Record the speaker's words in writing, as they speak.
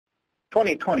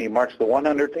2020 marks the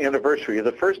 100th anniversary of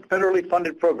the first federally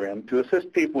funded program to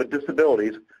assist people with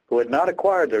disabilities who had not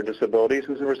acquired their disabilities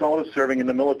as a result of serving in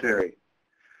the military.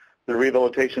 The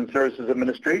Rehabilitation Services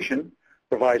Administration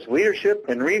provides leadership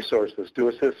and resources to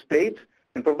assist states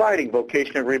in providing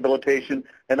vocational rehabilitation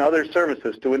and other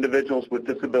services to individuals with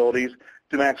disabilities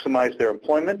to maximize their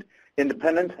employment,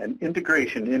 independence, and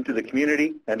integration into the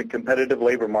community and the competitive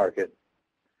labor market.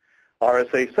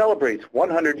 RSA celebrates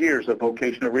 100 years of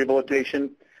vocational rehabilitation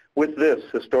with this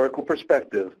historical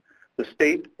perspective, the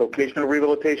State Vocational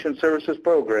Rehabilitation Services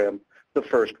Program, the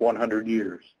first 100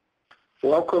 years.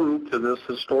 Welcome to this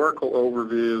historical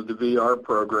overview of the VR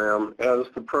program as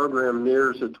the program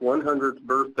nears its 100th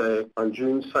birthday on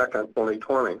June 2nd,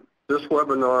 2020. This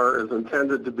webinar is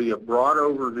intended to be a broad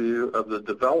overview of the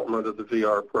development of the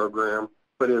VR program,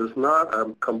 but is not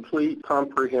a complete,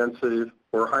 comprehensive,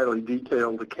 or highly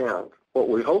detailed account. What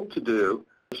we hope to do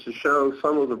is to show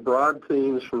some of the broad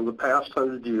themes from the past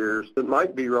 100 years that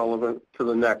might be relevant to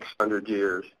the next 100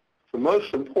 years. The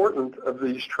most important of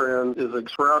these trends is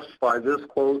expressed by this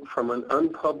quote from an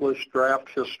unpublished draft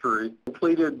history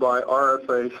completed by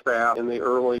RSA staff in the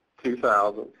early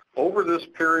 2000s. Over this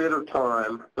period of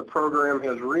time, the program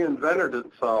has reinvented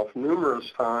itself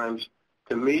numerous times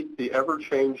to meet the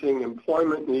ever-changing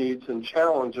employment needs and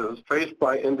challenges faced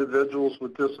by individuals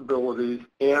with disabilities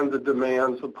and the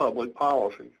demands of public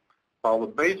policy. While the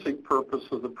basic purpose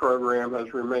of the program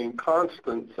has remained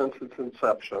constant since its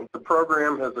inception, the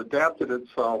program has adapted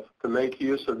itself to make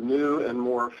use of new and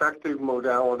more effective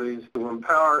modalities to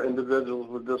empower individuals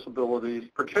with disabilities,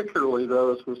 particularly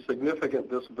those with significant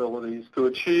disabilities, to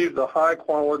achieve the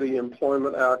high-quality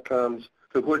employment outcomes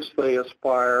to which they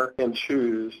aspire and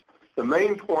choose. The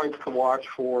main point to watch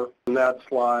for in that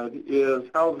slide is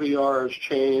how VR has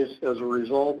changed as a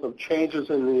result of changes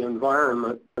in the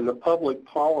environment and the public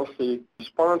policy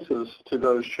responses to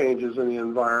those changes in the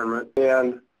environment,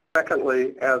 and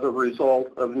secondly, as a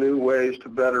result of new ways to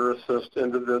better assist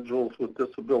individuals with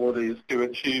disabilities to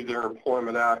achieve their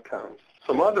employment outcomes.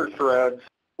 Some other threads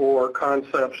or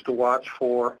concepts to watch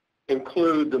for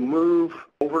include the move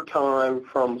over time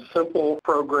from simple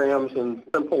programs and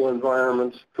simple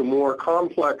environments to more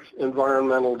complex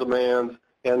environmental demands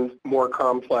and more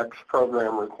complex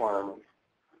program requirements.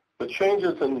 The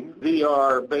changes in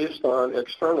VR based on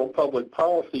external public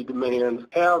policy demands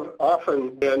have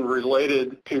often been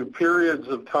related to periods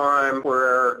of time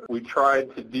where we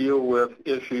tried to deal with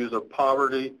issues of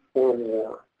poverty or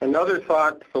war. Another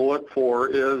thought to look for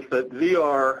is that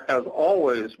VR has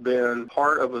always been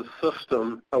part of a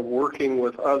system of working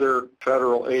with other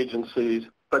federal agencies,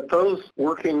 but those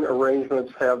working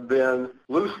arrangements have been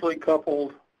loosely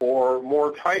coupled or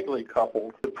more tightly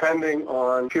coupled, depending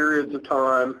on periods of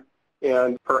time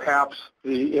and perhaps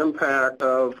the impact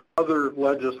of other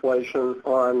legislation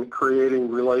on creating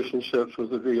relationships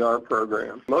with the VR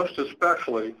program. Most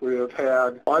especially, we have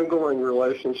had ongoing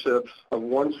relationships of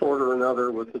one sort or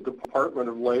another with the Department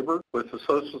of Labor, with the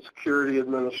Social Security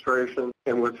Administration,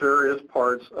 and with various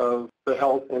parts of the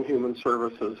Health and Human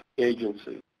Services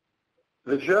Agency.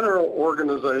 The general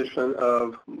organization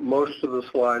of most of the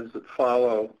slides that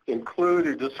follow include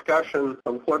a discussion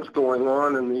of what's going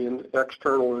on in the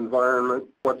external environment,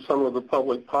 what some of the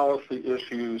public policy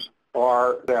issues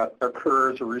are that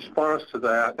occur as a response to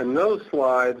that. In those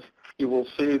slides, you will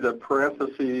see the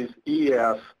parentheses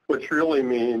ES, which really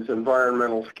means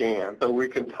environmental scan. So we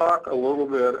can talk a little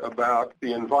bit about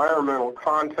the environmental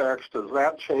context as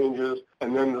that changes,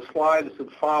 and then the slides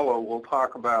that follow will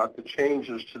talk about the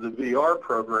changes to the VR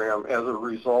program as a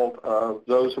result of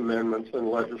those amendments in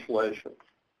legislation.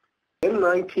 In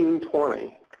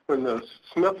 1920, when the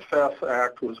Smith-Fess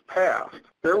Act was passed,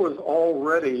 there was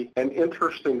already an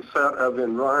interesting set of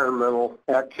environmental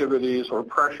activities or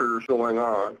pressures going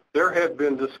on. There had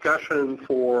been discussion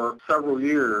for several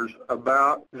years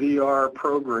about VR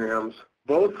programs,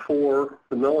 both for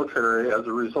the military as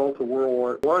a result of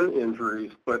World War I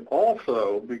injuries, but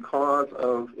also because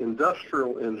of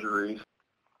industrial injuries,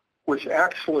 which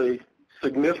actually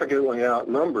significantly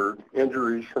outnumbered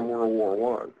injuries from World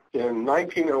War I. In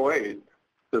 1908,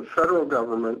 the federal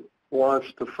government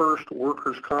launched the first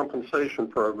workers' compensation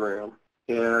program,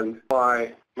 and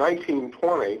by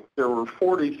 1920, there were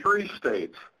 43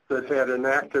 states that had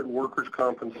enacted workers'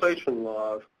 compensation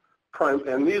laws,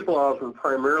 and these laws were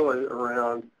primarily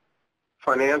around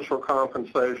financial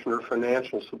compensation or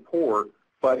financial support,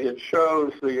 but it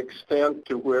shows the extent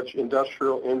to which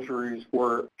industrial injuries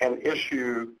were an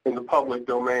issue in the public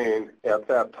domain at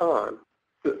that time.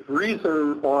 The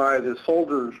reason why the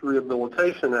Soldiers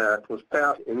Rehabilitation Act was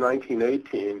passed in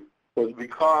 1918 was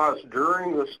because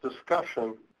during this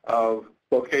discussion of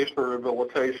vocational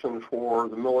rehabilitation for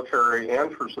the military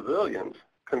and for civilians,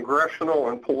 congressional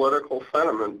and political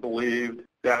sentiment believed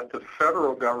that the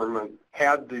federal government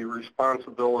had the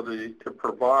responsibility to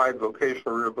provide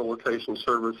vocational rehabilitation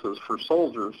services for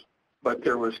soldiers, but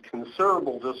there was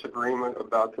considerable disagreement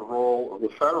about the role of the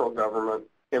federal government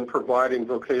in providing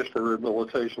vocational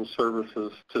rehabilitation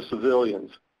services to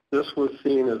civilians. This was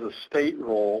seen as a state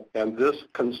role, and this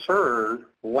concern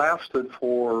lasted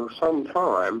for some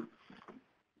time.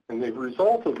 And the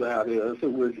result of that is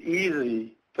it was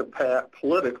easy to pass,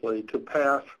 politically, to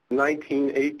pass the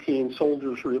 1918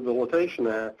 Soldiers Rehabilitation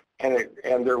Act,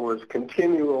 and there was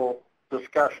continual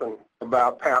discussion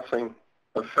about passing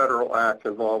a federal act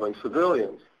involving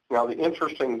civilians. Now, the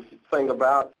interesting thing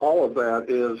about all of that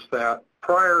is that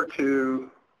prior to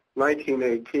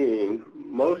 1918,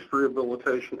 most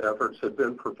rehabilitation efforts had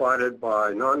been provided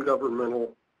by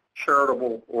non-governmental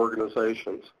charitable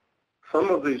organizations. Some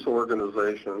of these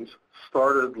organizations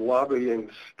started lobbying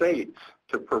states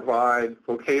to provide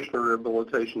vocational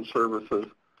rehabilitation services.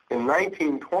 In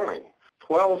 1920,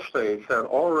 12 states had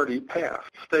already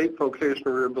passed state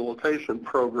vocational rehabilitation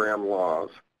program laws.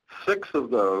 6 of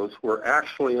those were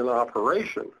actually in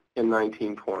operation in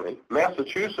 1920.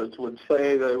 Massachusetts would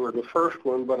say they were the first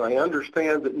one, but I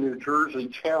understand that New Jersey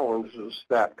challenges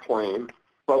that claim.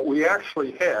 But we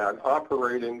actually had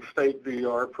operating state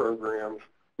VR programs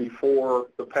before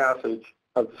the passage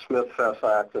of the Smith-Fess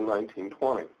Act in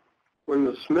 1920. When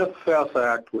the Smith-Fess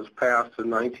Act was passed in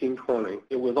 1920,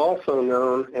 it was also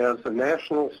known as the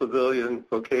National Civilian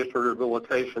Vocational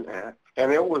Rehabilitation Act,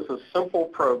 and it was a simple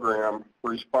program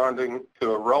responding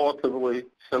to a relatively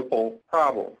simple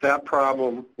problem. That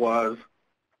problem was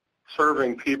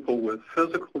serving people with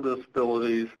physical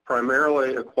disabilities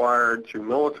primarily acquired through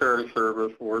military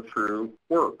service or through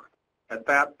work. At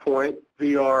that point,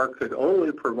 VR could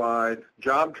only provide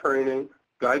job training,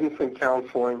 guidance and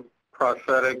counseling,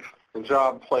 prosthetics, and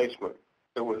job placement.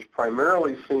 It was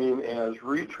primarily seen as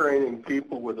retraining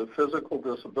people with a physical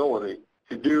disability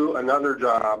to do another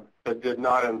job that did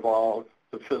not involve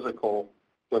the physical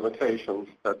limitations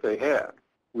that they had.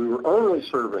 We were only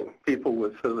serving people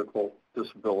with physical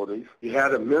disabilities. You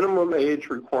had a minimum age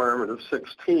requirement of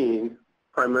 16,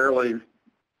 primarily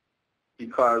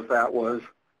because that was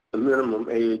the minimum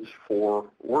age for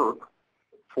work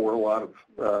for a lot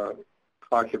of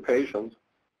occupations.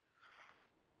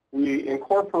 We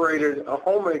incorporated a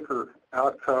homemaker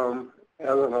outcome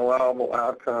as an allowable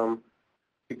outcome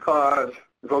because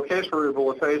vocational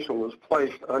rehabilitation was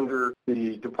placed under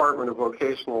the Department of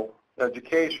Vocational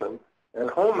Education, and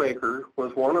homemaker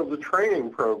was one of the training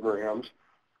programs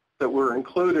that were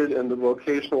included in the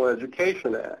Vocational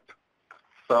Education Act.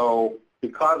 So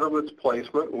because of its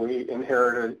placement, we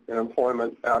inherited an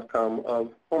employment outcome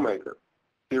of homemaker.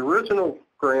 The original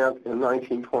grant in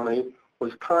 1920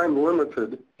 was time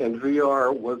limited, and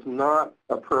VR was not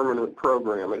a permanent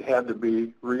program. It had to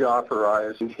be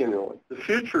reauthorized continually. The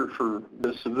future for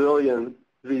the civilian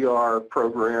VR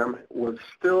program was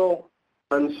still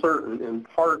uncertain, in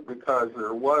part because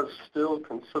there was still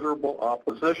considerable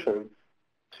opposition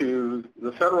to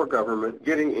the federal government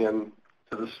getting into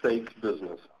the state's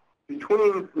business.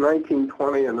 Between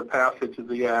 1920 and the passage of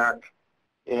the Act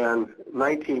and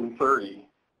 1930,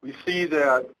 we see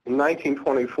that in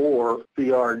 1924,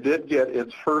 VR did get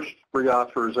its first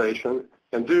reauthorization,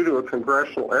 and due to a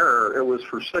congressional error, it was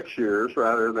for 6 years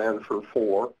rather than for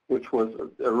 4, which was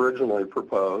originally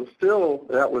proposed. Still,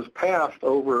 that was passed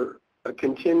over a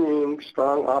continuing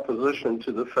strong opposition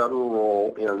to the federal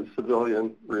role in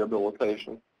civilian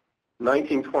rehabilitation. In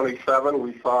 1927,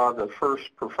 we saw the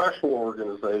first professional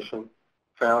organization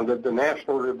founded, the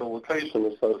National Rehabilitation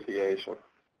Association.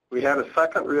 We had a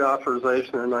second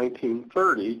reauthorization in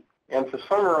 1930, and to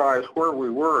summarize where we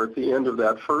were at the end of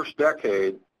that first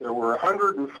decade, there were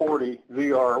 140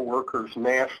 VR workers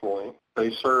nationally.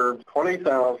 They served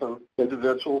 20,000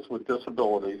 individuals with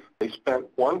disabilities. They spent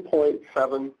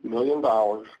 $1.7 million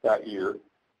that year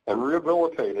and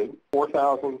rehabilitated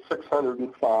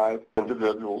 4,605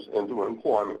 individuals into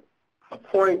employment. A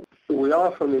point that we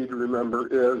also need to remember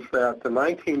is that the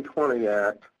 1920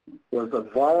 Act was a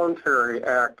voluntary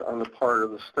act on the part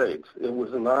of the states. It was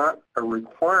not a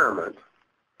requirement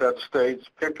that states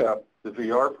pick up the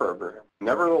VR program.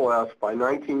 Nevertheless, by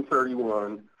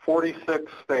 1931,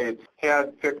 46 states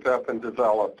had picked up and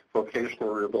developed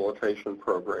vocational rehabilitation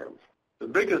programs. The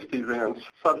biggest events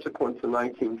subsequent to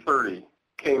 1930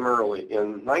 came early.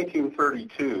 In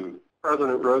 1932,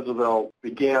 President Roosevelt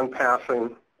began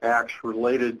passing acts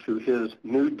related to his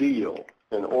New Deal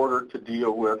in order to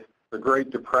deal with the Great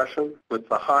Depression, with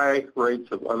the high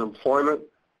rates of unemployment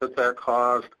that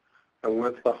caused, and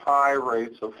with the high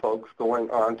rates of folks going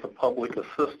on to public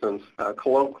assistance,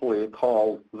 colloquially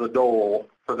called the dole,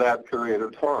 for that period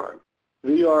of time.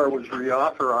 VR was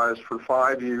reauthorized for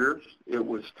 5 years. It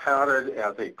was touted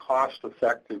as a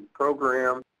cost-effective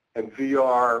program, and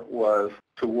VR was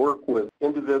to work with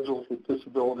individuals with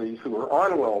disabilities who were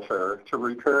on welfare to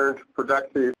return to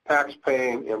productive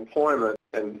tax-paying employment,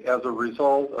 and as a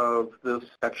result of this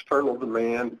external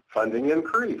demand, funding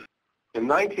increased. In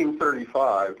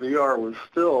 1935, VR was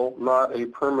still not a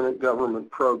permanent government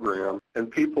program,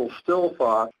 and people still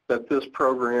thought that this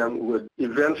program would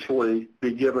eventually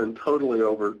be given totally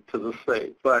over to the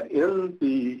state. But in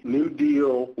the New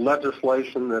Deal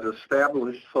legislation that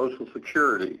established Social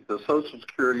Security, the Social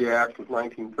Security Act of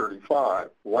 1935,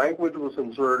 language was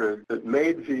inserted that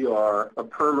made VR a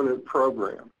permanent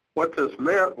program. What this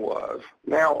meant was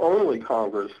now only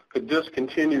Congress could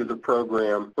discontinue the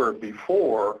program, where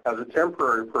before, as a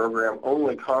temporary program,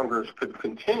 only Congress could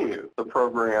continue the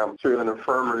program through an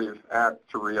affirmative act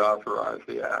to reauthorize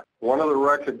the act. One of the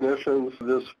recognitions of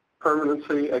this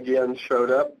permanency again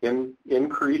showed up in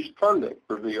increased funding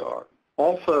for VR.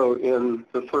 Also in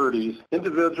the 30s,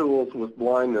 individuals with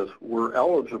blindness were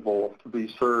eligible to be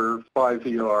served by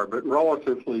VR, but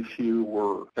relatively few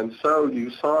were. And so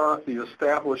you saw the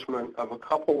establishment of a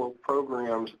couple of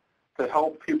programs to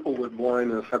help people with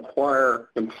blindness acquire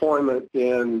employment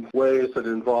in ways that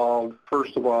involved,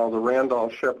 first of all, the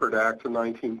Randolph-Shepard Act of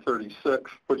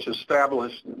 1936, which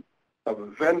established a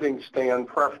vending stand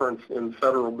preference in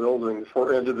federal buildings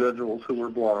for individuals who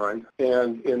were blind.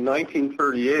 And in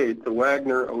 1938, the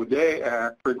Wagner-O'Day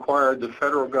Act required the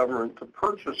federal government to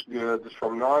purchase goods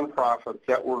from nonprofits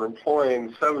that were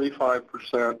employing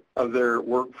 75% of their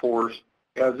workforce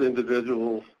as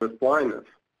individuals with blindness.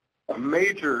 A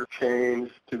major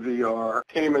change to VR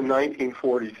came in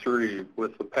 1943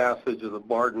 with the passage of the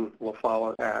Barton-La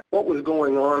Follette Act. What was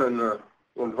going on in the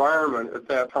environment at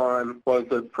that time was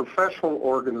that professional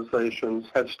organizations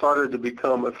had started to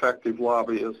become effective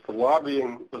lobbyists. The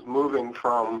lobbying was moving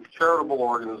from charitable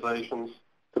organizations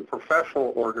to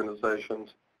professional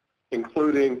organizations,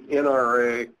 including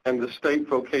NRA and the State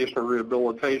Vocational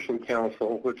Rehabilitation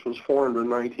Council, which was formed in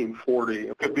 1940.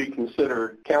 It could be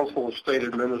considered Council of State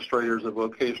Administrators of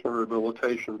Vocational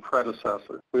Rehabilitation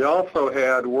predecessor. We also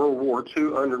had World War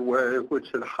II underway, which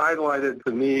had highlighted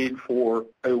the need for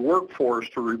a workforce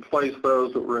to replace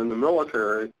those that were in the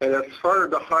military, and it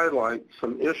started to highlight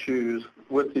some issues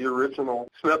with the original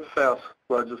Smith-Fess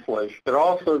legislation. It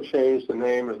also changed the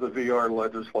name of the VR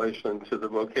legislation to the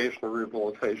Vocational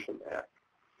Rehabilitation Act.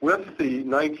 With the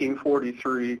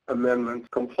 1943 amendments,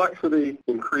 complexity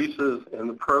increases and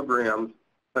the program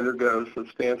undergoes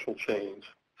substantial change.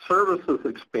 Services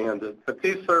expanded, but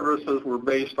these services were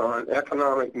based on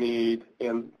economic need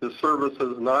and the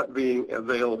services not being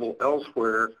available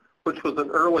elsewhere, which was an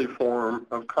early form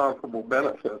of comparable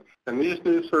benefits. And these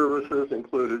new services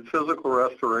included physical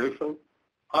restoration,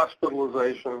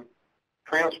 hospitalization,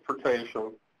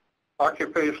 transportation,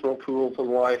 occupational tools and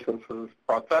licenses,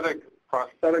 prosthetics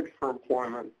for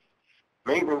employment,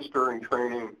 maintenance during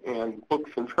training, and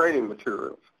books and training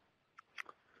materials.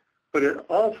 But it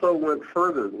also went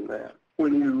further than that.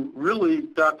 When you really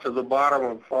got to the bottom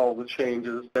of all the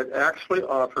changes, it actually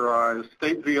authorized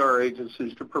state VR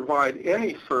agencies to provide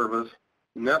any service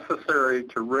necessary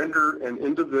to render an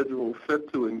individual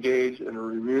fit to engage in a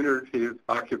remunerative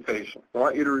occupation. I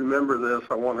want you to remember this.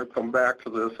 I want to come back to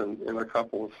this in a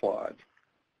couple of slides.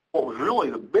 What was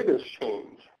really the biggest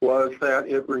change was that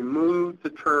it removed the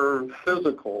term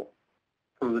physical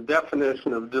from the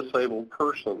definition of disabled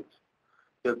persons.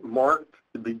 It marked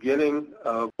the beginning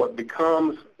of what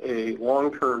becomes a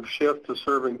long-term shift to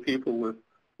serving people with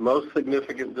most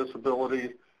significant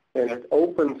disabilities, and it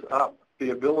opens up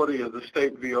the ability of the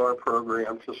state VR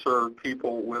program to serve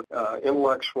people with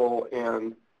intellectual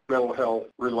and mental health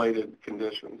related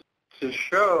conditions. To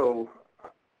show,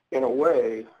 in a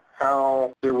way,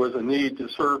 how there was a need to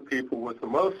serve people with the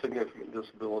most significant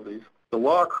disabilities, the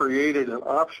law created an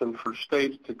option for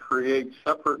states to create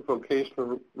separate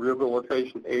vocational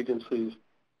rehabilitation agencies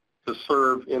to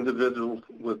serve individuals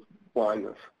with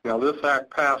blindness. Now, this act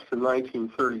passed in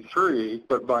 1933,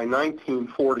 but by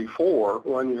 1944,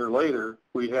 1 year later,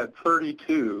 we had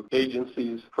 32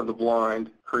 agencies for the blind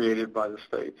created by the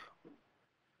states.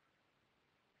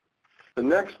 The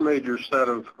next major set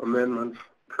of amendments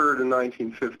occurred in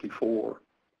 1954.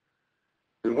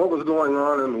 And what was going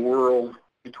on in the world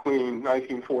between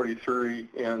 1943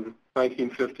 and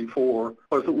 1954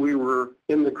 was that we were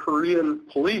in the Korean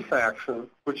police action,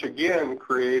 which again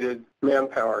created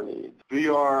manpower needs.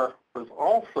 VR was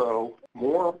also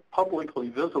more publicly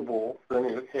visible than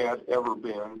it had ever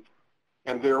been,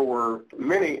 And there were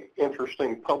many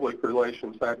interesting public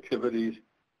relations activities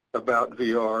about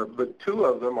VR, but two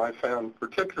of them I found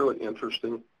particularly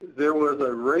interesting. There was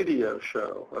a radio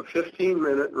show, a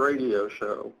 15-minute radio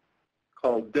show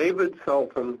called David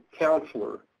Felton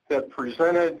Counselor, that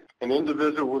presented an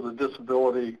individual with a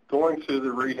disability going through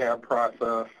the rehab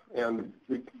process and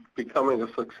becoming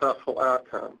a successful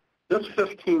outcome. This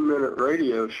 15-minute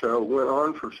radio show went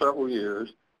on for several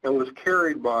years and was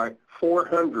carried by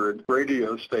 400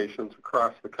 radio stations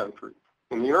across the country.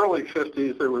 In the early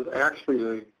 50s, there was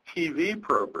actually a TV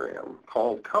program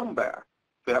called Comeback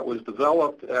that was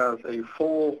developed as a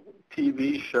full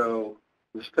TV show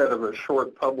instead of a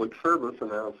short public service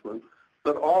announcement,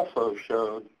 that also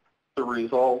showed the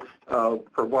results of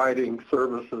providing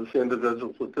services to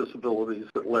individuals with disabilities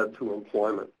that led to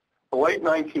employment. The late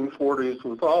 1940s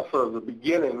was also the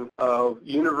beginning of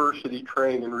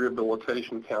university-trained and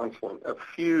rehabilitation counseling. A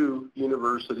few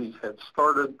universities had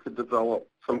started to develop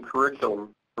some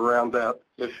curriculum around that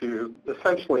issue,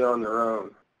 essentially on their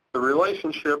own. The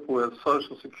relationship with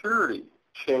Social Security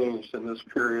changed in this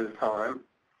period of time,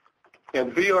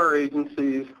 and VR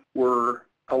agencies were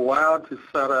allowed to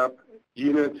set up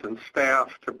units and staff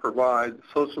to provide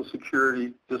Social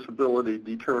Security disability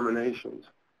determinations.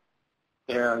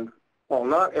 And while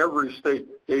not every state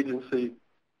agency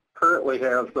currently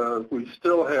has those, we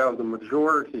still have the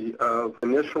majority of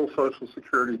initial Social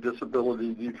Security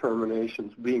disability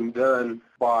determinations being done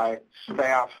by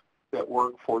staff that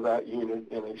work for that unit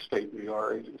in a state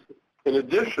VR agency. In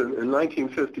addition, in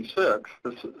 1956,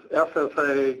 the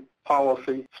SSA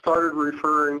policy started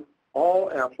referring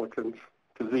all applicants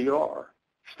to VR.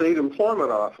 State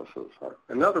employment offices,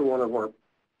 another one of our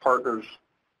partners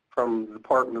from the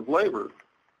Department of Labor,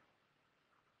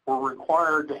 were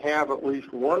required to have at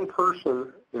least one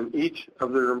person in each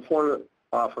of their employment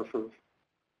offices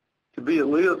to be a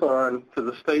liaison to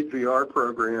the state VR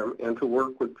program and to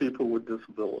work with people with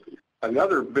disabilities.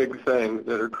 Another big thing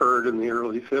that occurred in the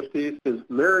early 50s is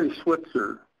Mary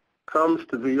Switzer comes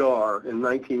to VR in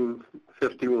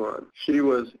 1951. She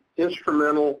was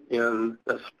instrumental in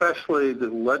especially the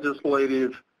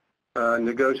legislative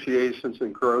negotiations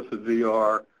and growth of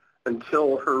VR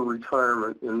until her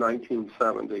retirement in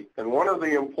 1970. And one of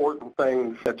the important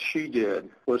things that she did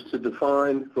was to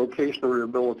define vocational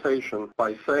rehabilitation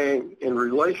by saying, in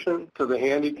relation to the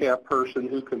handicapped person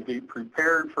who can be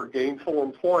prepared for gainful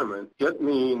employment, it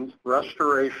means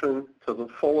restoration to the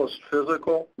fullest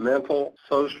physical, mental,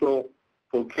 social,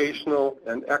 vocational,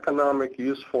 and economic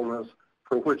usefulness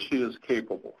for which she is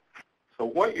capable. So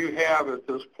what you have at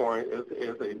this point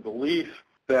is a belief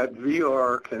that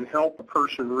VR can help a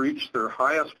person reach their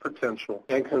highest potential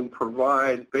and can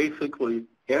provide basically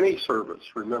any service,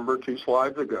 remember 2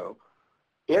 slides ago,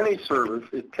 any service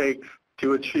it takes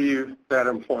to achieve that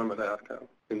employment outcome.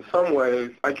 In some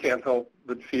ways, I can't help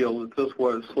but feel that this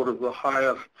was sort of the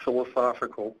highest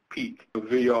philosophical peak of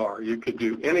VR. You could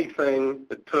do anything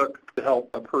it took to help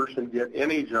a person get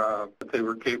any job that they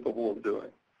were capable of doing.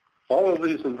 All of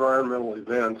these environmental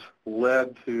events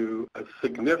led to a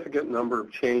significant number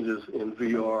of changes in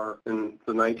VR in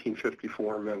the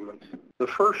 1954 amendments. The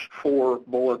first 4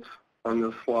 bullets on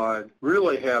this slide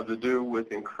really have to do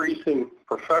with increasing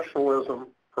professionalism,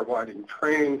 providing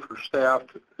training for staff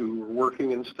who were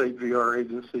working in state VR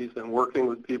agencies and working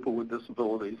with people with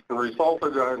disabilities, and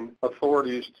resulted in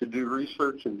authorities to do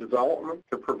research and development,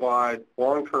 to provide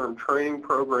long-term training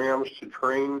programs to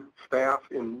train staff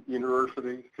in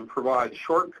universities, to provide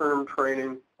short-term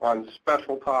training on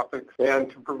special topics,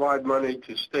 and to provide money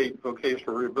to state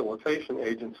vocational rehabilitation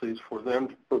agencies for them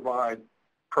to provide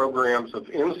programs of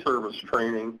in-service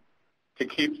training to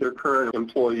keep their current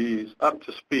employees up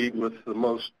to speed with the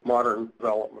most modern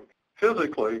development.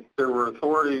 Physically, there were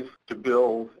authorities to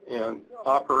build and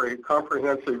operate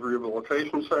comprehensive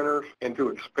rehabilitation centers and to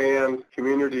expand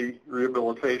community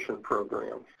rehabilitation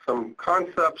programs. Some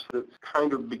concepts that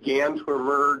kind of began to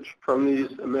emerge from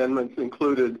these amendments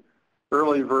included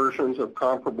early versions of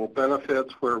comparable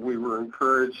benefits where we were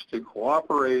encouraged to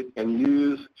cooperate and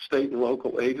use state and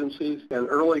local agencies, an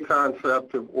early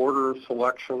concept of order of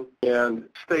selection and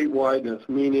statewide-ness,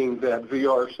 meaning that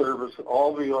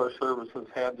all VR services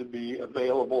had to be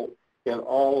available in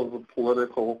all of the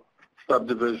political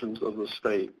subdivisions of the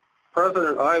state.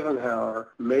 President Eisenhower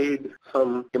made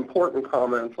some important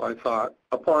comments, I thought,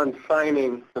 upon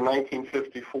signing the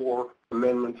 1954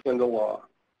 amendments into law.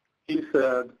 He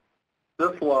said,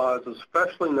 "This law is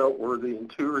especially noteworthy in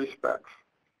 2 respects.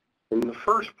 In the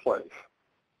first place,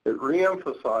 it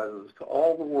reemphasizes to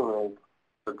all the world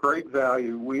the great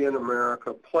value we in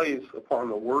America place upon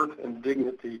the worth and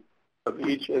dignity of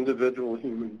each individual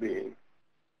human being."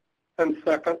 And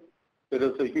second, it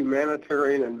is a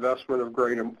humanitarian investment of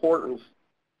great importance,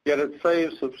 yet it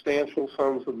saves substantial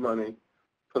sums of money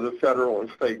for the federal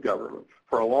and state governments.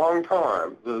 For a long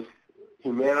time, this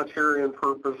humanitarian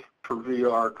purpose for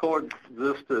VR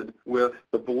coexisted with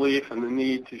the belief and the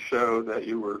need to show that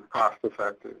you were cost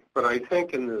effective. But I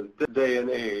think in this day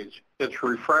and age, it's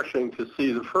refreshing to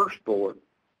see the first bullet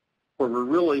where we're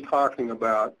really talking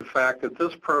about the fact that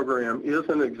this program is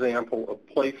an example of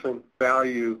placing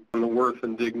value on the worth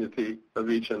and dignity of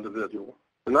each individual.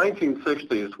 The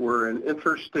 1960s were an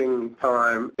interesting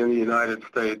time in the United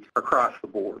States across the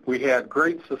board. We had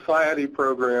great society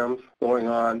programs going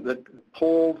on that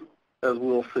pulled, as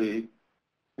we'll see,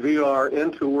 VR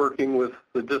into working with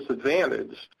the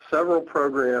disadvantaged. Several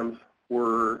programs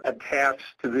were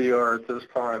attached to VR at this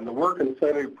time. The Work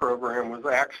Incentive Program was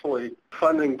actually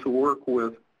funding to work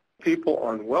with people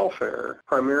on welfare,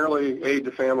 primarily aid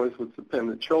to families with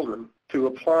dependent children, to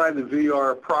apply the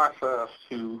VR process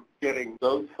to getting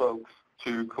those folks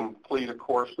to complete a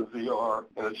course of VR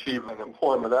and achieve an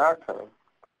employment outcome.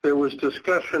 There was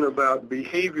discussion about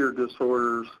behavior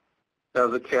disorders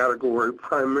as a category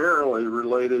primarily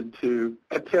related to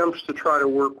attempts to try to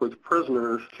work with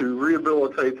prisoners to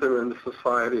rehabilitate them into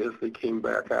society as they came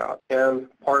back out. And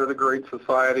part of the Great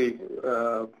Society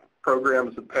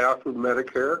programs that passed with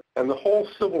Medicare, and the whole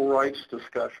civil rights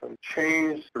discussion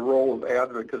changed the role of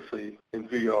advocacy in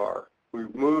VR. We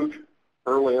moved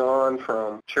early on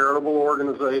from charitable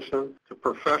organizations to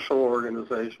professional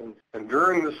organizations, and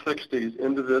during the 60s,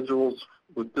 individuals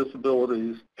with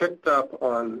disabilities picked up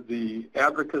on the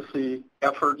advocacy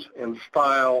efforts and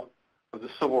style of the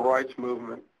civil rights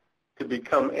movement to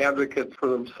become advocates for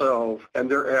themselves,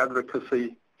 and their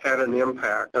advocacy had an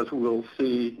impact, as we'll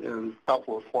see in a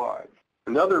couple of slides.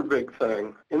 Another big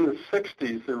thing, in the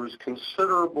 60s, there was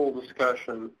considerable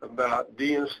discussion about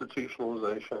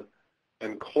deinstitutionalization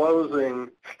and closing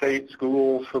state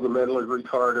schools for the mentally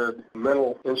retarded,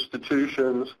 mental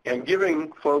institutions, and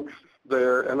giving folks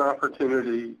there an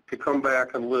opportunity to come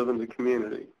back and live in the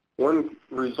community. One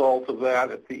result of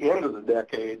that at the end of the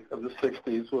decade of the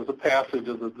 60s was the passage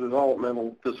of the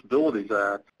Developmental Disabilities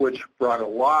Act, which brought a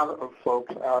lot of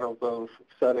folks out of those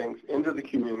settings into the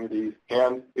communities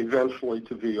and eventually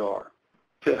to VR.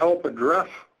 To help address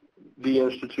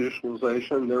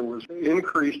deinstitutionalization, there was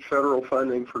increased federal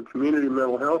funding for community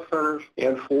mental health centers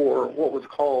and for what was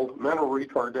called mental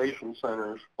retardation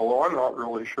centers, although I'm not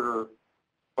really sure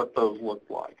what those looked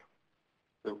like.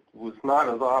 It was not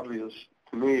as obvious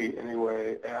to me,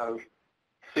 anyway, as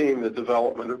seeing the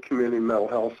development of community mental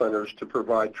health centers to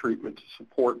provide treatment to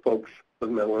support folks with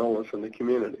mental illness in the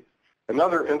community.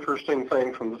 Another interesting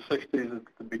thing from the 60s is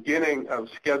the beginning of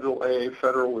Schedule A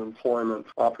federal employment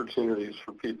opportunities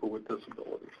for people with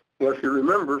disabilities. Now, if you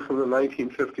remember from the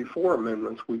 1954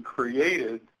 amendments, we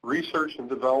created research and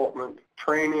development,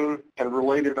 training, and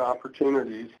related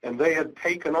opportunities, and they had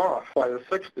taken off by the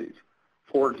 60s.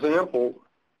 For example,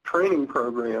 training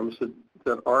programs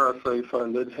that RSA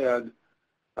funded had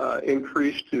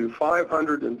increased to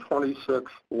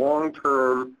 526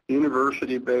 long-term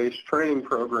university-based training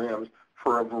programs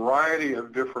for a variety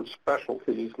of different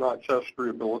specialties, not just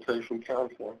rehabilitation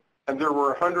counseling. And there were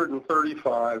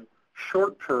 135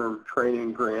 short-term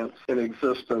training grants in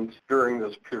existence during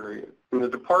this period. In the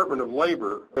Department of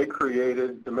Labor, they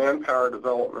created the Manpower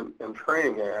Development and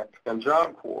Training Act and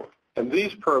Job Corps. And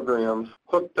these programs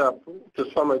hooked up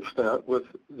to some extent with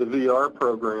the VR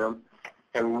program,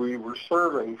 and we were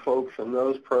serving folks in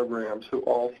those programs who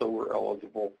also were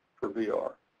eligible for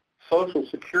VR. Social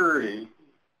Security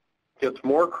gets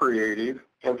more creative,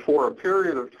 and for a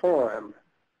period of time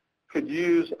could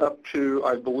use up to,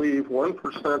 I believe,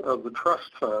 1% of the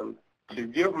trust fund to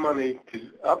give money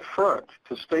up front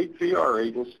to state VR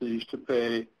agencies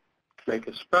to make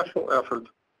a special effort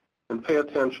and pay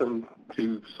attention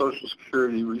to Social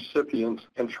Security recipients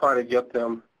and try to get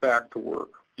them back to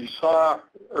work. You saw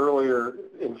earlier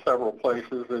in several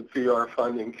places that VR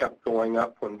funding kept going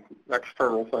up when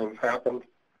external things happened.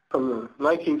 From the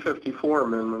 1954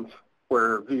 amendments,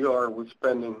 where VR was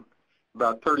spending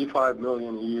about $35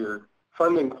 million a year,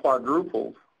 funding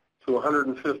quadrupled to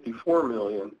 $154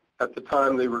 million at the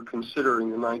time they were considering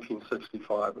the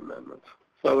 1965 amendments.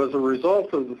 So as a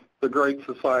result of the Great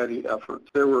Society efforts,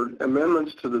 there were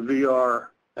amendments to the VR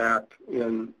Act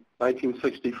in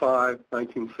 1965,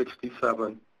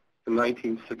 1967, and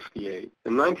 1968.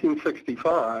 In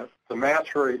 1965, the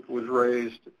match rate was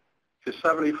raised to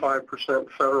 75%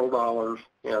 federal dollars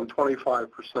and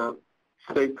 25%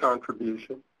 state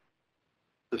contribution.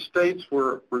 The states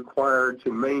were required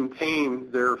to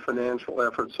maintain their financial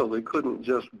efforts, so they couldn't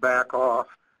just back off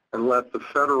and let the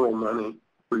federal money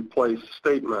replace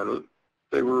state money.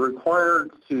 They were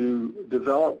required to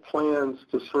develop plans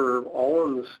to serve all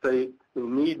in the state who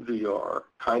need VR,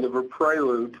 kind of a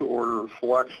prelude to order of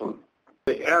selection.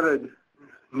 They added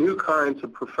new kinds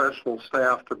of professional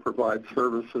staff to provide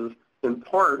services, in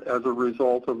part as a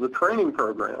result of the training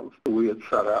programs that we had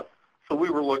set up. So we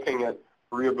were looking at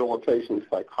rehabilitation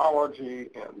psychology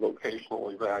and vocational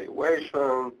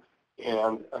evaluation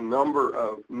and a number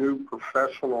of new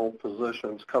professional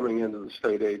positions coming into the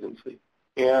state agency.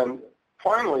 And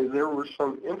finally, there were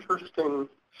some interesting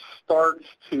starts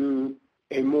to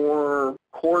a more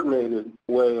coordinated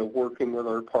way of working with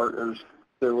our partners.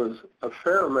 There was a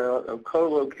fair amount of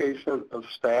co-location of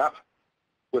staff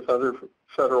with other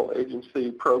federal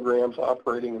agency programs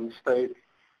operating in the state,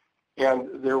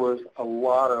 and there was a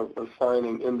lot of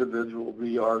assigning individual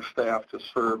VR staff to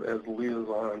serve as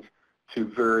liaisons to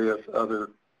various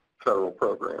other federal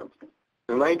programs.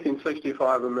 The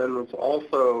 1965 amendments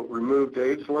also removed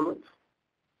age limits.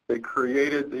 They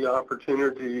created the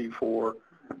opportunity for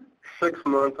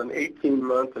 6-month and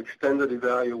 18-month extended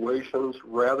evaluations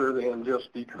rather than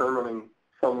just determining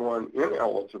someone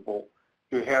ineligible.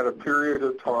 You had a period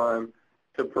of time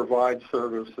to provide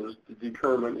services to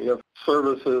determine if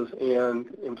services and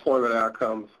employment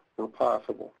outcomes were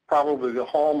possible. Probably the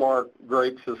hallmark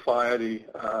Great Society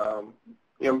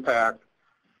impact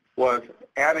was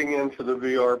adding into the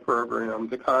VR program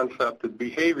the concept of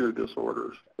behavior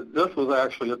disorders. This was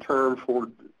actually a term for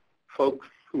folks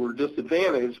who were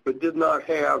disadvantaged but did not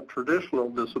have traditional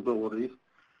disabilities.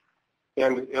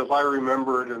 And as I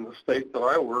remember it in the state that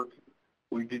I worked,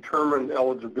 we determined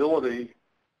eligibility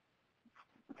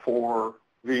for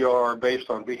VR based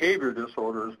on behavior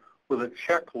disorders with a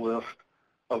checklist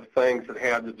of things that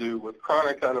had to do with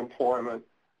chronic unemployment,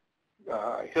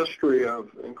 history of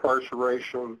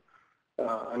incarceration,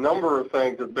 a number of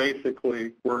things that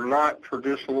basically were not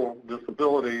traditional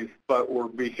disabilities but were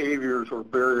behaviors or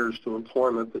barriers to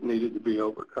employment that needed to be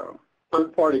overcome.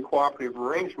 Third-party cooperative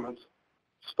arrangements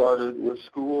started with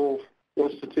schools,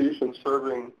 institutions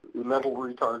serving mental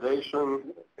retardation,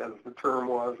 as the term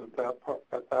was at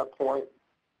that point,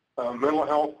 mental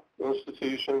health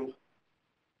institutions,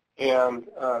 and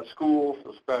schools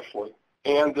especially.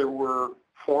 And there were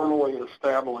formally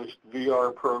established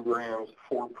VR programs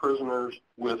for prisoners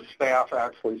with staff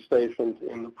actually stationed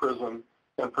in the prison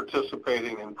and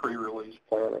participating in pre-release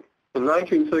planning. In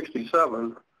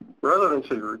 1967,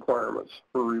 residency requirements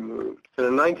were removed. And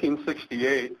in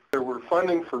 1968, there were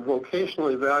funding for vocational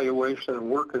evaluation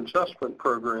and work adjustment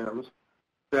programs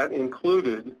that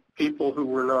included people who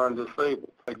were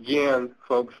non-disabled. Again,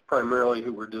 folks primarily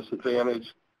who were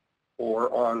disadvantaged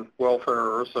or on welfare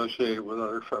or associated with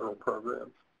other federal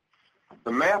programs.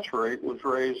 The match rate was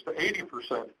raised to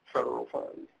 80% federal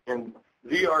funding, and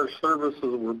VR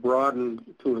services were broadened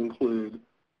to include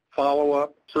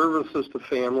follow-up, services to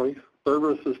families,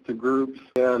 services to groups,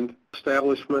 and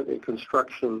establishment and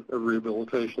construction of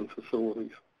rehabilitation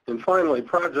facilities. And finally,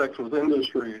 projects with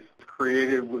industries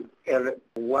created and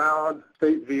allowed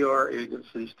state VR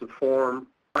agencies to form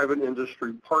private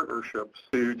industry partnerships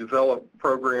to develop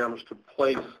programs to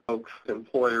place folks,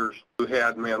 employers who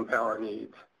had manpower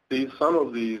needs. Some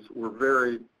of these were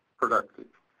very productive.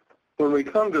 When we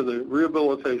come to the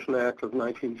Rehabilitation Act of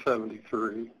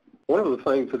 1973, one of the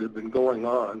things that had been going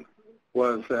on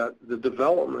was that the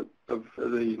development of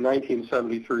the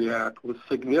 1973 Act was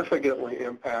significantly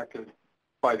impacted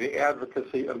by the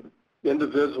advocacy of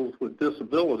individuals with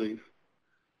disabilities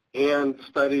and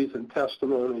studies and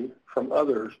testimony from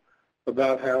others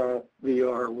about how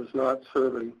VR was not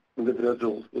serving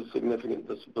individuals with significant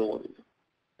disabilities.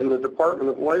 In the Department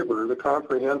of Labor, the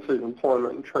Comprehensive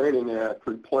Employment and Training Act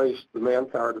replaced the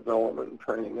Manpower Development and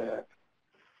Training Act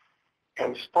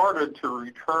and started to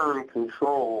return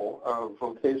control of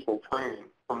vocational training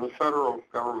from the federal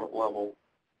government level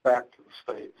back to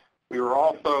the states. We were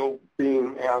also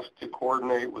being asked to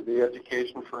coordinate with the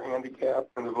Education for Handicap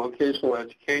and the Vocational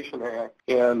Education Act,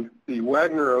 and the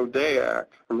Wagner-O'Day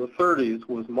Act from the 30s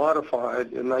was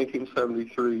modified in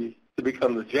 1973 to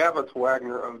become the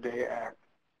Javits-Wagner-O'Day Act,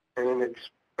 and it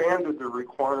expanded the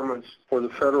requirements for the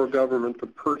federal government to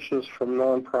purchase from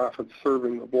nonprofits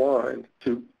serving the blind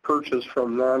to purchase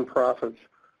from nonprofits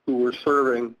who were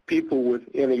serving people with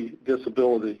any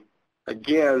disability.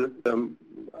 Again,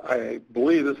 I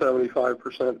believe the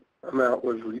 75% amount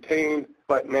was retained,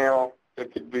 but now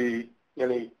it could be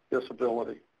any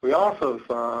disability. We also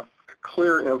saw a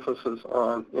clear emphasis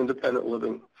on independent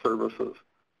living services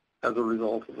as a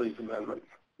result of these amendments.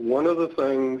 One of the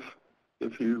things,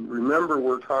 if you remember,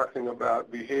 we're talking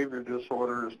about behavior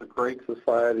disorders, the Great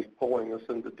Society pulling us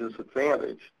into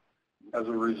disadvantage. as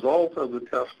a result of the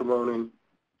testimony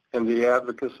and the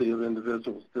advocacy of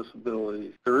individuals with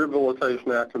disabilities, the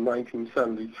Rehabilitation Act of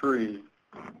 1973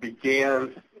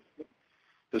 began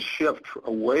the shift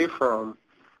away from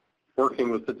working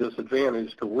with the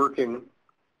disadvantaged to working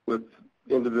with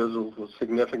individuals with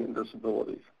significant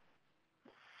disabilities.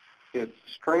 It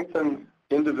strengthened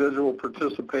individual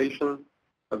participation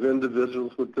of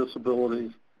individuals with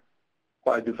disabilities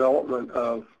by development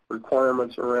of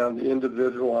requirements around the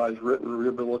individualized written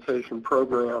rehabilitation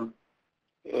program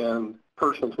and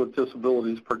persons with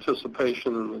disabilities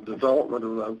participation in the development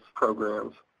of those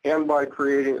programs, and by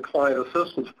creating a client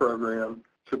assistance program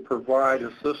to provide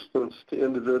assistance to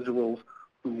individuals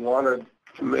who wanted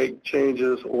to make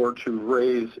changes or to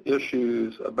raise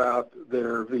issues about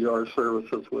their VR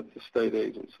services with the state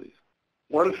agencies.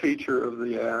 One feature of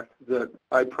the Act that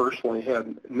I personally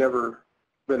had never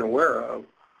been aware of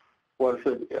was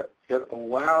that it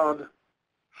allowed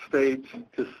states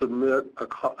to submit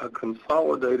a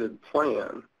consolidated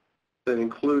plan that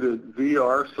included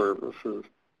VR services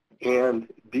and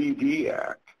DD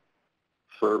Act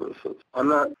services. I'm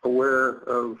not aware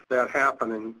of that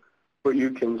happening, but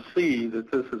you can see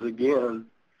that this is, again,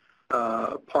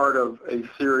 part of a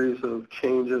series of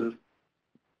changes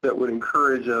that would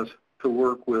encourage us to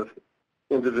work with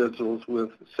individuals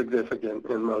with significant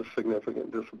and most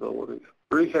significant disabilities.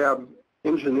 Rehab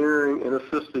engineering and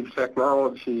assistive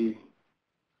technology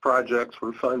projects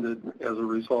were funded as a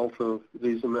result of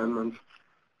these amendments.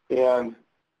 And,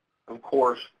 of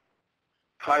course,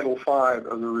 Title V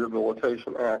of the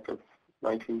Rehabilitation Act of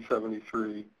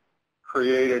 1973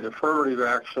 created affirmative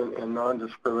action and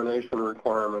non-discrimination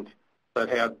requirements that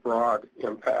had broad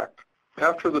impact.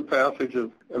 After the passage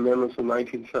of amendments in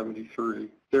 1973,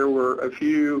 there were a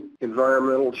few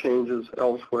environmental changes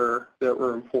elsewhere that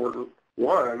were important.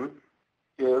 One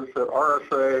is that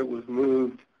RSA was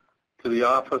moved to the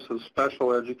Office of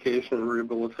Special Education and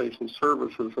Rehabilitation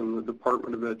Services in the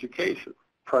Department of Education.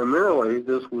 Primarily,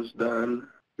 this was done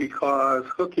because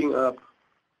hooking up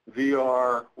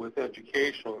VR with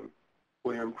education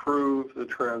would improve the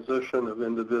transition of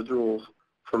individuals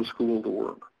from school to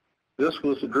work. This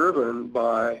was driven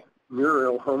by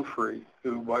Muriel Humphrey,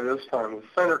 who by this time was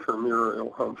Senator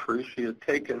Muriel Humphrey. She had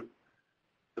taken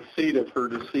the seat of her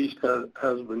deceased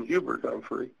husband, Hubert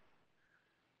Humphrey,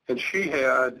 and she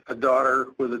had a daughter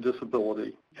with a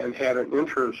disability and had an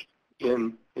interest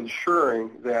in ensuring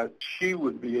that she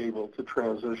would be able to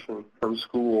transition from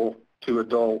school to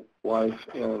adult life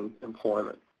and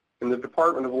employment. In the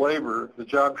Department of Labor, the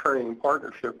Job Training and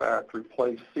Partnership Act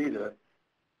replaced CETA,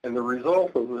 and the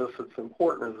result of this, it's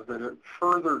important, is that it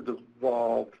further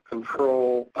devolved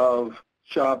control of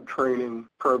job training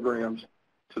programs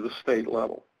to the state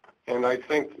level. And I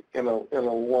think in a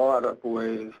lot of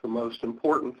ways, the most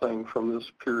important thing from this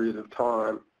period of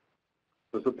time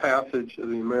was the passage of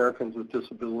the Americans with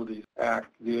Disabilities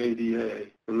Act, the ADA,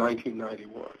 in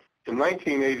 1991. In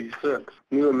 1986,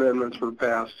 new amendments were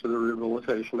passed to the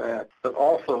Rehabilitation Act that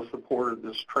also supported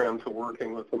this trend to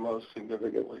working with the most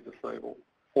significantly disabled.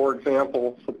 For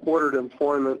example, supported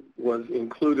employment was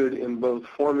included in both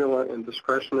formula and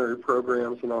discretionary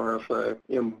programs in RSA,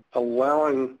 in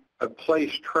allowing a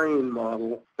place-train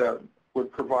model that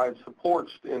would provide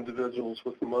supports to individuals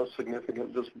with the most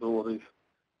significant disabilities,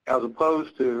 as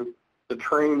opposed to the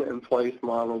train and place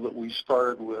model that we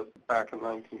started with back in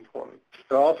 1920.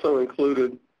 It also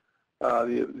included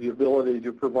the ability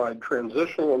to provide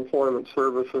transitional employment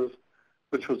services,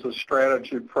 which was a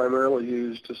strategy primarily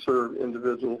used to serve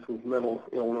individuals with mental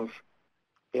illness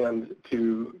and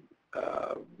to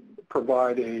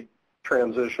provide a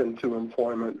transition to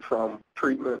employment from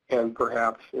treatment and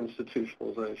perhaps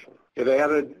institutionalization. It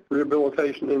added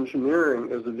rehabilitation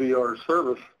engineering as a VR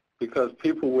service because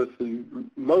people with the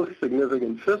most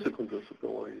significant physical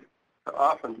disabilities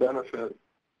often benefit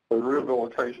from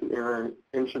rehabilitation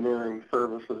engineering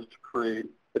services to create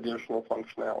additional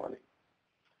functionality.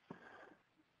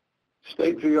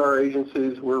 State VR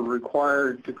agencies were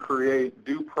required to create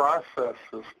due process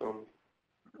systems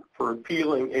for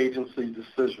appealing agency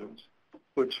decisions,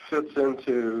 which fits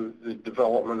into the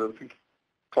development of the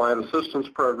client assistance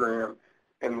program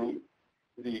and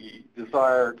the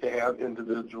desire to have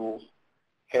individuals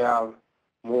have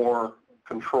more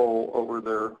control over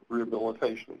their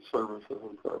rehabilitation services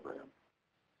and programs.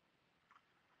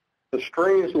 A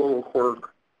strange little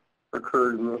quirk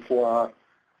occurred in this law.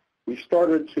 We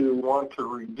started to want to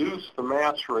reduce the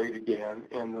match rate again,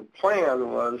 and the plan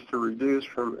was to reduce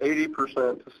from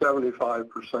 80% to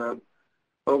 75%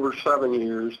 over 7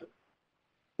 years.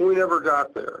 We never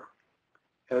got there,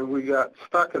 and we got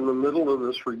stuck in the middle of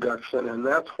this reduction, and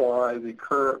that's why the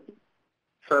current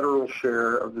federal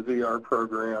share of the VR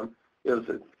program is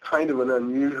kind of an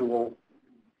unusual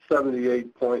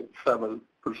 78.7%.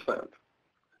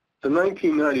 The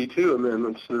 1992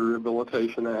 amendments to the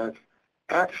Rehabilitation Act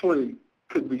actually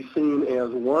could be seen as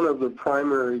one of the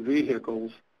primary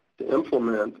vehicles to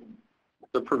implement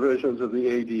the provisions of the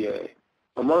ADA.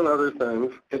 Among other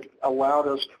things, it allowed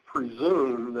us to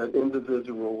presume that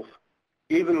individuals,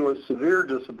 even with severe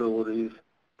disabilities,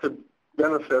 could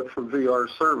benefit from VR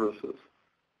services.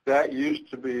 That used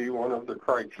to be one of the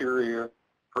criteria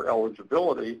for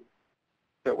eligibility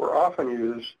that were often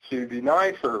used to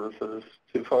deny services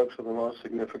to folks with the most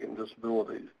significant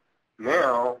disabilities.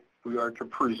 Now, we are to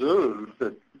presume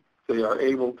that they are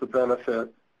able to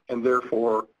benefit, and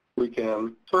therefore we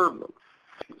can serve them.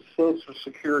 Social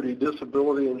Security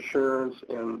disability insurance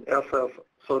and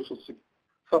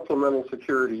supplemental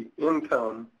security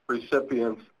income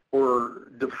recipients were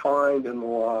defined in the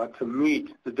law to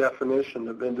meet the definition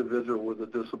of individual with a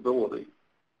disability.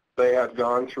 They had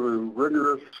gone through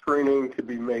rigorous screening to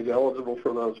be made eligible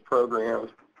for those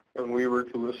programs, and we were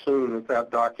to assume that that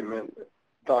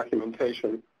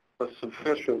documentation was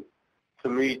sufficient to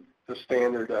meet the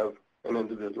standard of an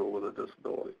individual with a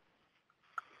disability.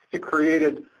 It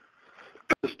created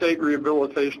the State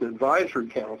Rehabilitation Advisory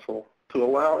Council to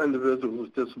allow individuals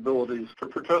with disabilities to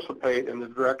participate in the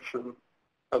direction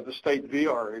of the state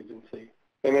VR agency,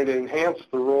 and it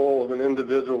enhanced the role of an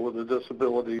individual with a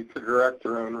disability to direct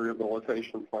their own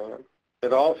rehabilitation plan.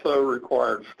 It also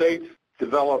required states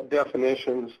develop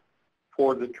definitions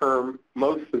for the term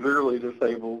most severely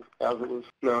disabled, as it was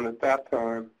known at that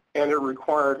time, and it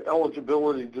required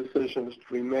eligibility decisions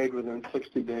to be made within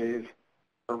 60 days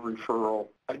of referral.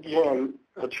 Again,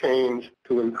 a change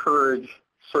to encourage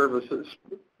services,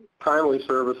 timely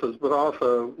services, but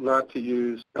also not to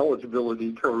use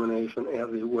eligibility determination as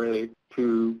a way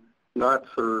to not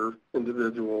serve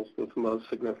individuals with the most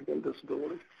significant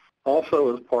disabilities.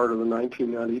 Also, as part of the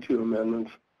 1992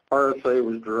 amendments, RSA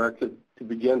was directed to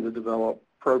begin to develop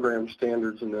program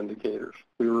standards and indicators.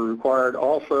 We were required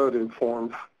also to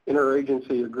form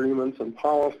interagency agreements and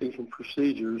policies and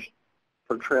procedures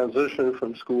for transition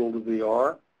from school to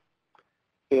VR,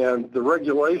 and the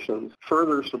regulations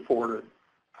further supported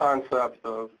concepts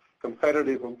of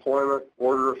competitive employment,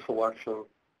 order of selection,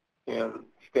 and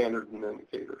standards and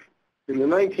indicators. In the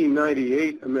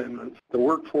 1998 amendments, the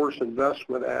Workforce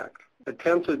Investment Act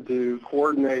attempted to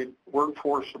coordinate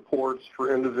workforce supports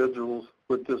for individuals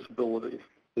with disabilities.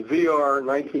 The VR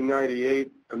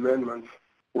 1998 amendments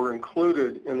were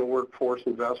included in the Workforce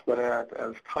Investment Act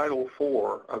as Title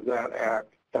IV of that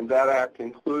act, and that act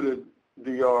included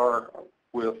VR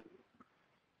with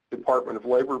Department of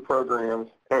Labor programs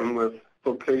and with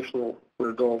vocational and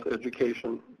adult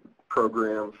education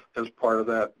programs as part of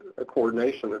that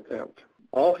coordination attempt.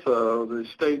 Also, the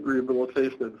State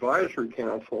Rehabilitation Advisory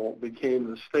Council became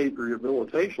the State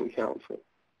Rehabilitation Council,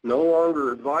 no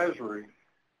longer advisory,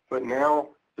 but now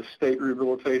the State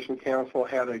Rehabilitation Council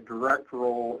had a direct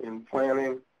role in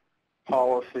planning,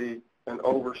 policy, and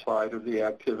oversight of the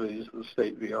activities of the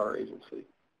state VR agency.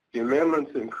 The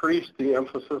amendments increased the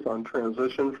emphasis on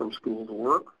transition from school to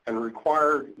work and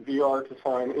required VR to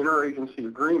sign interagency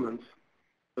agreements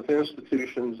with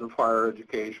institutions of higher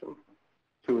education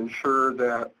to ensure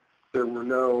that there were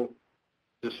no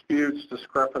disputes,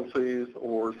 discrepancies,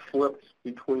 or slips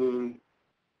between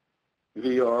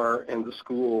VR and the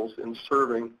schools in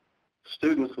serving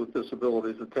students with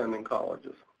disabilities attending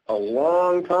colleges. A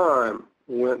long time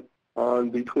went on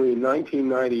between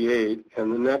 1998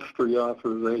 and the next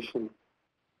reauthorization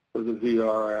of the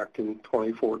VR Act in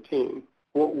 2014.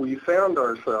 What we found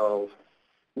ourselves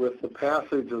with the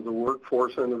passage of the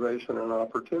Workforce Innovation and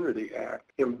Opportunity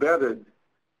Act embedded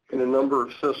in a number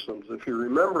of systems. If you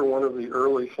remember one of the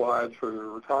early slides where we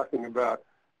were talking about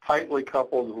tightly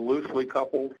coupled and loosely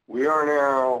coupled, we are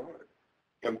now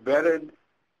embedded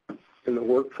in the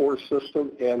workforce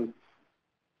system and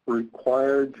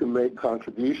required to make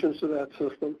contributions to that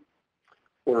system.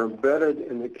 We're embedded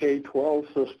in the K-12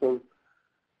 system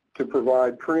to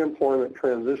provide pre-employment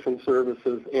transition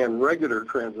services and regular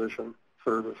transition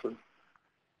services,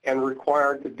 and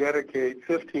required to dedicate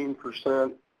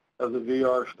 15% of the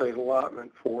VR state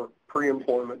allotment for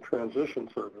pre-employment transition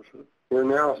services. We're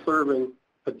now serving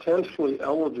potentially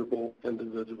eligible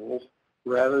individuals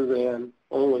rather than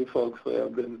only folks that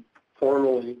have been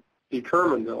formally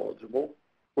determined eligible.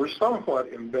 We're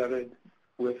somewhat embedded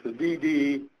with the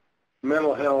DD,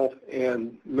 mental health,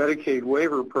 and Medicaid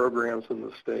waiver programs in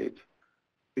the states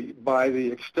by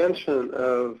the extension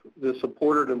of the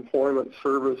supported employment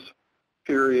service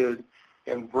period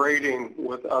and braiding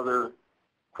with other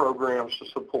programs to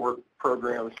support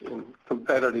programs in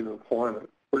competitive employment.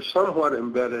 We're somewhat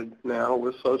embedded now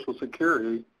with Social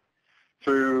Security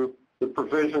through the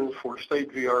provisions for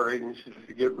state VR agencies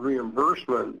to get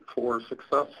reimbursement for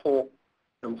successful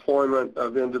employment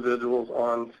of individuals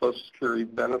on Social Security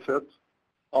benefits.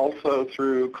 Also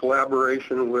through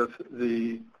collaboration with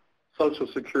the Social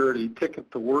Security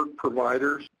Ticket to Work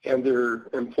providers and their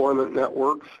employment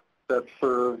networks that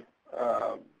serve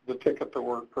the Ticket to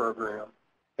Work program.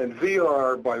 And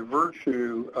VR, by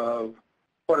virtue of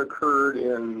what occurred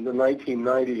in the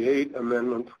 1998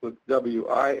 amendments with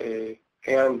WIA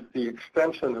and the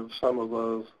extension of some of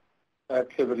those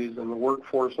activities in the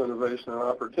Workforce Innovation and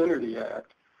Opportunity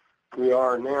Act, we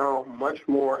are now much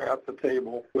more at the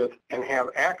table with and have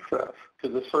access to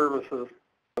the services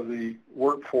of the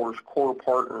workforce core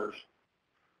partners.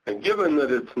 And given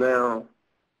that it's now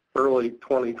early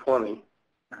 2020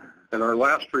 and our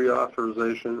last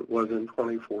reauthorization was in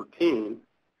 2014,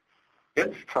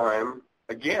 it's time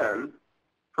again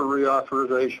for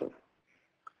reauthorization.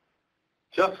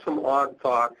 Just some odd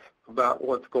thoughts about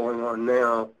what's going on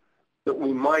now that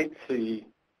we might see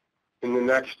in the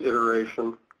next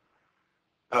iteration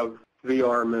of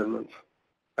VR amendments.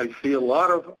 I see a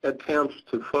lot of attempts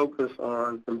to focus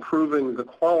on improving the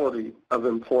quality of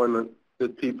employment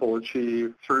that people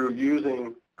achieve through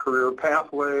using career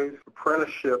pathways,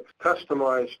 apprenticeships,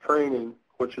 customized training,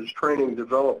 which is training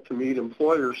developed to meet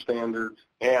employer standards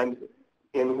and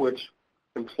in which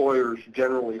employers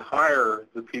generally hire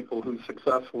the people who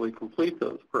successfully complete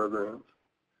those programs.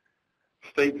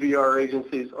 State VR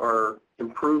agencies are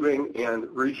improving and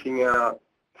reaching out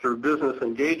through business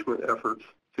engagement efforts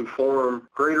to form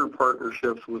greater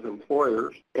partnerships with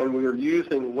employers, and we are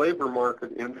using labor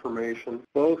market information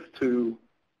both to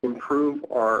improve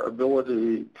our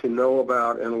ability to know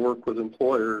about and work with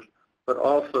employers, but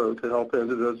also to help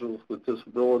individuals with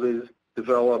disabilities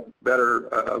develop better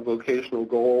vocational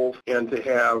goals and to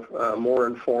have more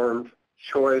informed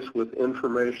choice with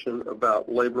information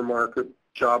about labor market,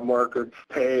 job markets,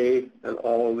 pay, and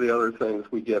all of the other things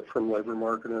we get from labor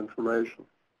market information.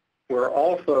 We're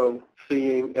also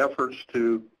seeing efforts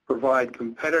to provide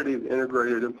competitive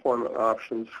integrated employment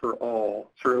options for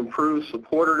all through improved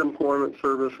supported employment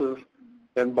services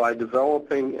and by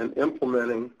developing and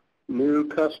implementing new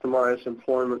customized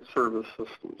employment service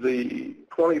systems. The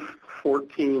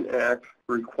 2014 Act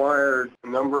required a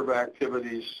number of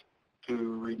activities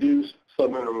to reduce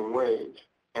subminimum wage.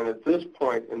 And at this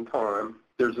point in time,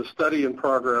 there's a study in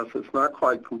progress that's not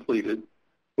quite completed,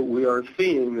 but we are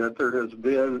seeing that there has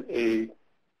been a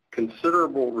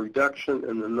considerable reduction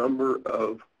in the number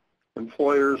of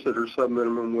employers that are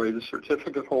subminimum wage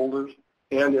certificate holders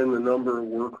and in the number of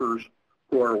workers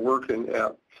who are working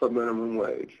at subminimum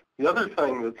wage. The other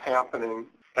thing that's happening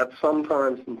at some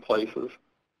times and places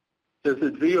is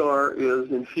that VR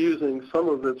is infusing some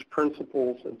of its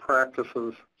principles and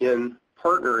practices in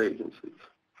partner agencies.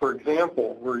 For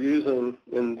example, we're using,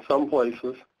 in some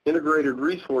places, integrated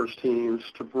resource teams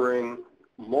to bring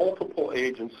multiple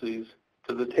agencies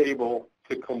to the table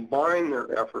to combine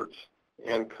their efforts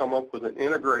and come up with an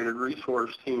integrated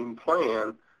resource team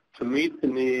plan to meet the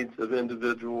needs of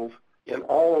individuals in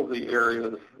all of the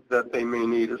areas that they may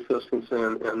need assistance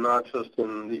in, and not just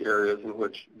in the areas in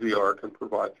which VR can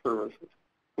provide services.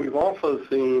 We've also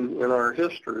seen in our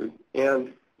history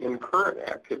and in current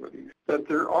activities that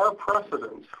there are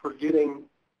precedents for getting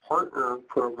partner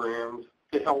programs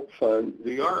to help fund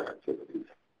VR activities.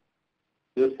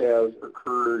 This has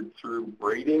occurred through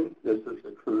rating. This has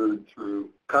occurred through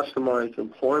customized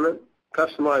employment.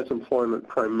 Customized employment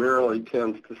primarily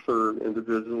tends to serve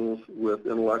individuals with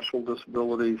intellectual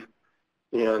disabilities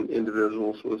and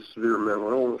individuals with severe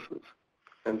mental illnesses.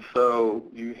 And so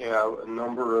you have a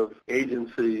number of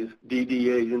agencies,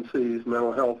 DD agencies,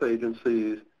 mental health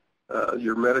agencies,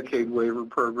 your Medicaid waiver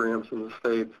programs in the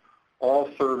states, all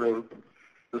serving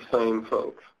the same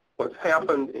folks. What's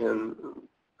happened in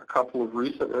a couple of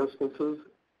recent instances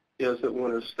is that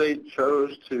when a state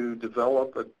chose to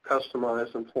develop a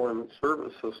customized employment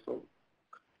service system,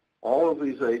 all of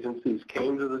these agencies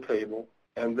came to the table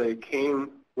and they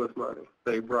came with money.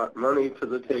 They brought money to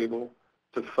the table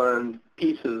to fund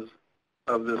pieces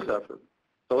of this effort.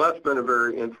 So that's been a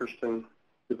very interesting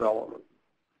development.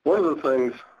 One of the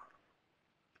things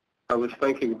I was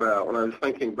thinking about when I was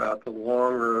thinking about the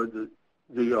long road that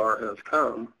VR has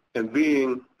come, and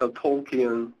being a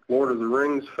Tolkien Lord of the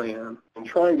Rings fan and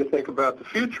trying to think about the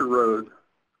future road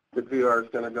that VR is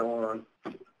going to go on,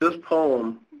 this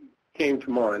poem came to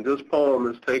mind. This poem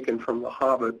is taken from The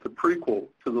Hobbit, the prequel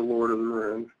to The Lord of the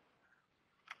Rings,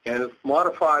 and it's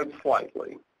modified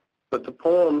slightly, but the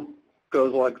poem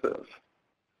goes like this.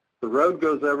 The road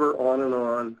goes ever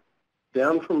on,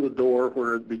 down from the door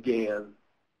where it began,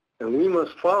 and we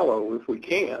must follow, if we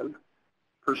can,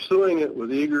 pursuing it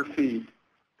with eager feet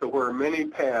to where many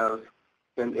paths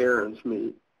and errands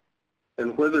meet.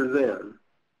 And whither then,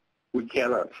 we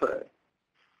cannot say.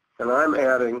 And I'm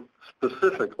adding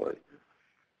specifically,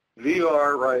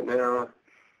 VR right now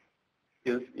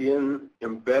is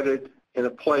embedded in a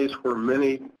place where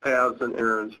many paths and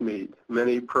errands meet.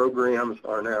 Many programs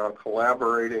are now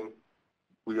collaborating.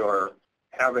 We are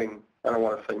having, I don't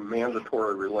want to say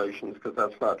mandatory relations because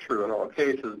that's not true in all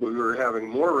cases, but we are having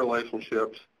more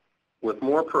relationships with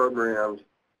more programs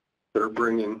that are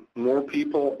bringing more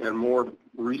people and more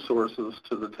resources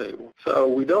to the table. So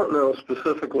we don't know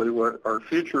specifically what our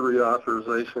future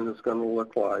reauthorization is going to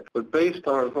look like, but based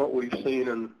on what we've seen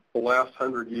in the last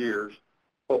 100 years,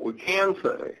 what we can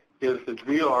say is that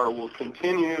VR will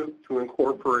continue to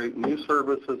incorporate new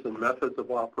services and methods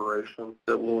of operation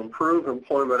that will improve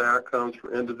employment outcomes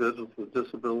for individuals with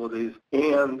disabilities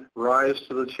and rise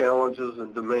to the challenges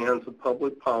and demands of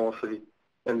public policy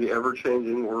and the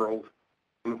ever-changing world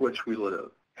in which we live.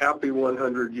 Happy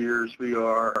 100 years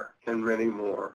VR and many more.